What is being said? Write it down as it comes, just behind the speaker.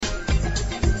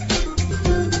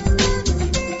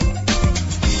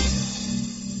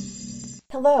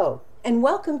Hello, and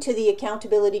welcome to the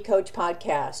Accountability Coach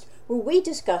podcast, where we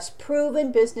discuss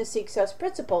proven business success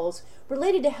principles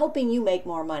related to helping you make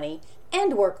more money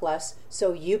and work less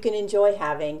so you can enjoy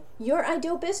having your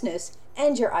ideal business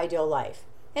and your ideal life.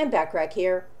 And Backrack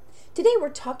here. Today we're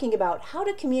talking about how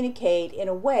to communicate in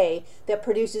a way that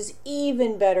produces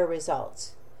even better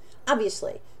results.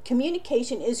 Obviously,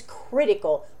 communication is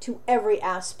critical to every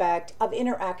aspect of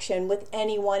interaction with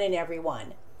anyone and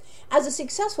everyone. As a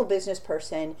successful business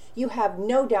person, you have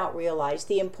no doubt realized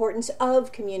the importance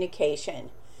of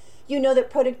communication. You know that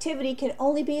productivity can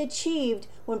only be achieved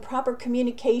when proper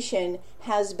communication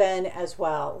has been as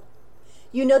well.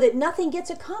 You know that nothing gets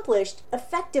accomplished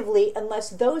effectively unless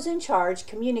those in charge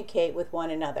communicate with one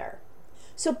another.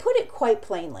 So put it quite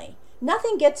plainly,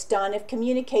 nothing gets done if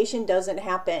communication doesn't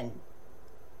happen.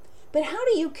 But how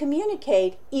do you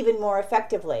communicate even more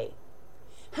effectively?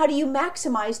 How do you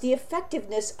maximize the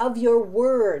effectiveness of your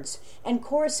words and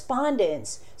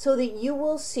correspondence so that you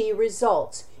will see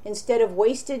results instead of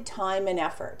wasted time and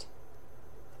effort?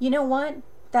 You know what?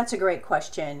 That's a great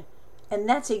question. And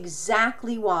that's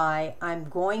exactly why I'm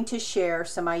going to share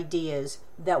some ideas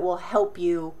that will help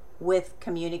you with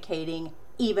communicating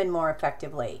even more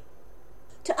effectively.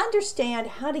 To understand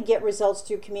how to get results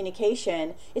through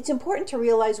communication, it's important to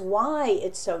realize why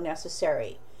it's so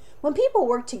necessary. When people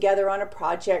work together on a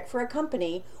project for a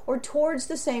company or towards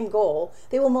the same goal,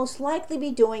 they will most likely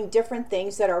be doing different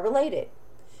things that are related.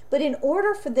 But in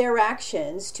order for their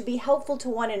actions to be helpful to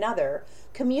one another,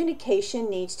 communication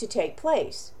needs to take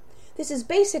place. This is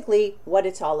basically what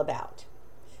it's all about.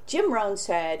 Jim Rohn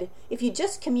said, if you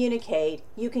just communicate,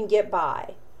 you can get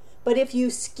by. But if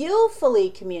you skillfully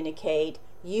communicate,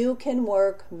 you can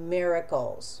work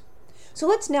miracles. So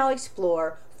let's now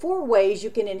explore 4 ways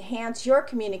you can enhance your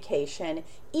communication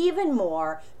even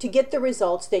more to get the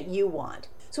results that you want.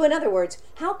 So in other words,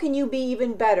 how can you be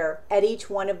even better at each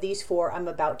one of these 4 I'm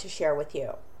about to share with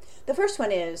you? The first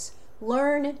one is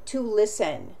learn to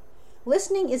listen.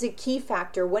 Listening is a key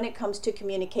factor when it comes to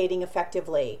communicating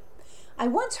effectively. I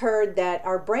once heard that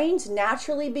our brains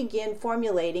naturally begin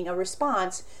formulating a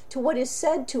response to what is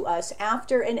said to us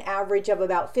after an average of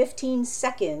about 15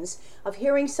 seconds of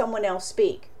hearing someone else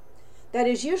speak. That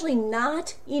is usually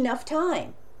not enough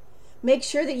time. Make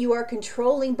sure that you are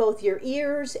controlling both your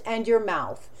ears and your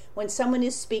mouth when someone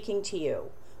is speaking to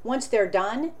you. Once they're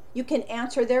done, you can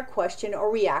answer their question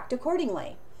or react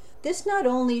accordingly. This not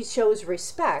only shows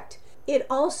respect, it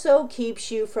also keeps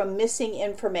you from missing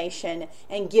information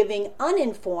and giving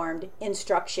uninformed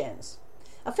instructions.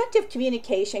 Effective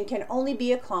communication can only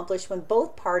be accomplished when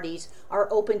both parties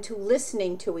are open to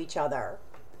listening to each other.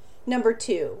 Number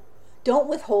 2, don't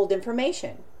withhold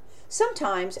information.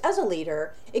 Sometimes, as a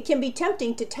leader, it can be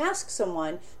tempting to task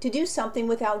someone to do something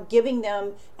without giving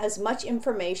them as much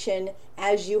information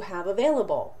as you have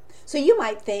available. So you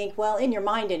might think, well, in your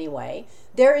mind anyway,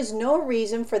 there is no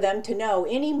reason for them to know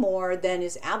any more than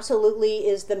is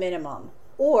the minimum.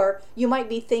 Or you might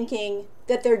be thinking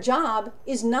that their job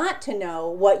is not to know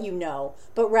what you know,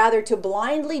 but rather to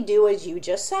blindly do as you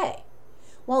just say.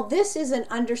 While this is an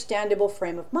understandable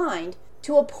frame of mind,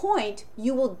 to a point,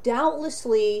 you will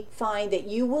doubtlessly find that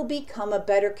you will become a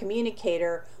better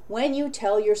communicator when you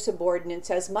tell your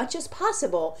subordinates as much as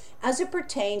possible as it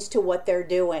pertains to what they're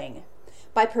doing.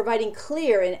 By providing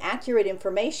clear and accurate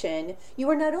information, you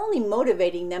are not only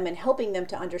motivating them and helping them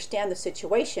to understand the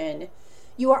situation,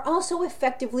 you are also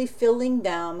effectively filling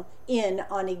them in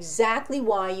on exactly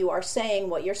why you are saying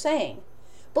what you're saying,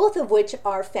 both of which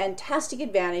are fantastic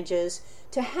advantages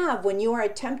to have when you are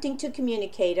attempting to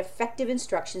communicate effective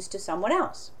instructions to someone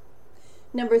else.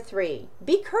 Number 3,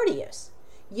 be courteous.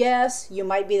 Yes, you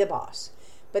might be the boss,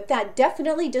 but that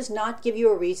definitely does not give you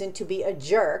a reason to be a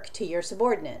jerk to your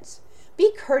subordinates.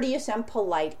 Be courteous and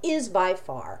polite is by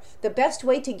far the best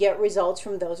way to get results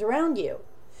from those around you.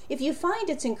 If you find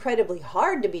it's incredibly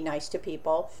hard to be nice to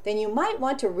people, then you might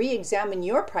want to re-examine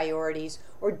your priorities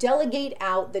or delegate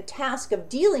out the task of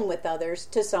dealing with others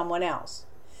to someone else.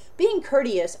 Being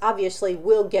courteous obviously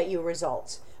will get you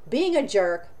results. Being a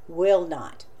jerk will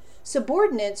not.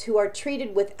 Subordinates who are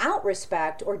treated without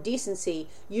respect or decency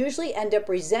usually end up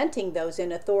resenting those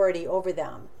in authority over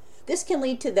them. This can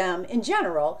lead to them, in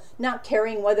general, not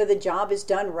caring whether the job is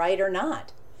done right or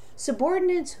not.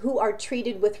 Subordinates who are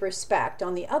treated with respect,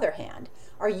 on the other hand,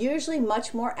 are usually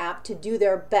much more apt to do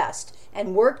their best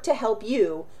and work to help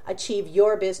you achieve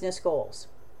your business goals.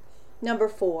 Number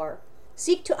 4,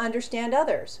 seek to understand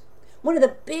others. One of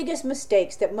the biggest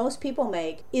mistakes that most people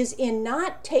make is in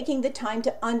not taking the time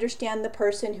to understand the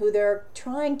person who they're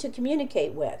trying to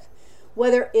communicate with,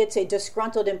 whether it's a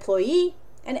disgruntled employee,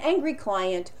 an angry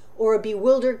client, or a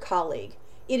bewildered colleague.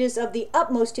 it is of the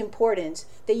utmost importance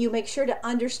that you make sure to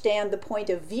understand the point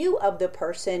of view of the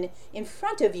person in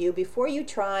front of you before you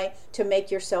try to make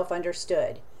yourself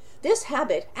understood. This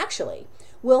habit, actually,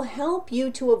 will help you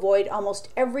to avoid almost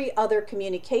every other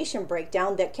communication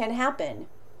breakdown that can happen.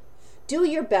 Do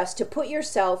your best to put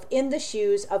yourself in the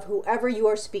shoes of whoever you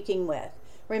are speaking with.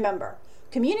 Remember,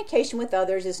 communication with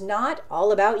others is not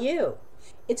all about you.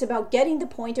 It's about getting the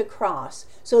point across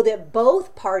so that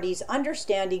both parties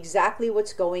understand exactly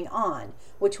what's going on,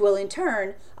 which will in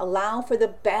turn allow for the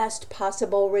best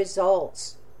possible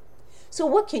results. So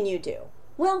what can you do?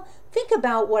 Well, think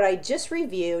about what I just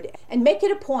reviewed and make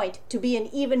it a point to be an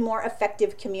even more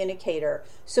effective communicator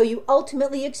so you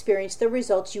ultimately experience the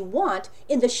results you want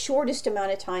in the shortest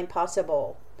amount of time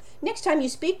possible. Next time you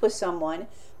speak with someone,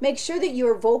 make sure that you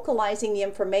are vocalizing the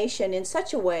information in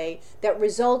such a way that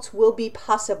results will be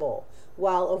possible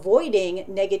while avoiding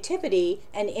negativity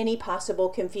and any possible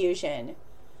confusion.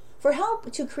 For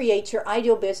help to create your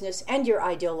ideal business and your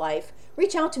ideal life,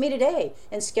 reach out to me today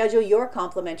and schedule your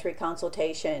complimentary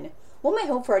consultation. Well, my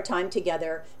hope for our time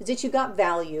together is that you got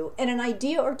value and an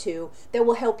idea or two that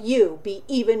will help you be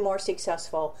even more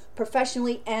successful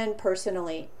professionally and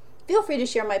personally. Feel free to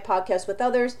share my podcast with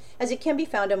others, as it can be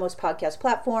found on most podcast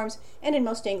platforms and in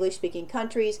most English-speaking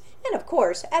countries, and of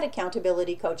course at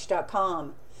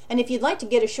accountabilitycoach.com. And if you'd like to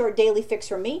get a short daily fix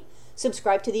from me,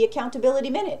 subscribe to the Accountability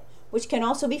Minute, which can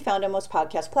also be found on most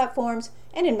podcast platforms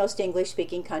and in most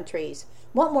English-speaking countries.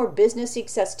 Want more business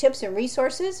success tips and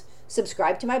resources?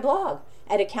 Subscribe to my blog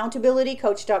at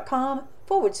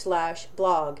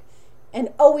accountabilitycoach.com/blog.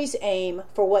 And always aim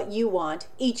for what you want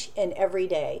each and every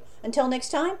day. Until next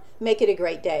time, make it a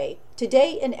great day,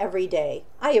 today and every day.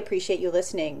 I appreciate you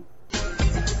listening.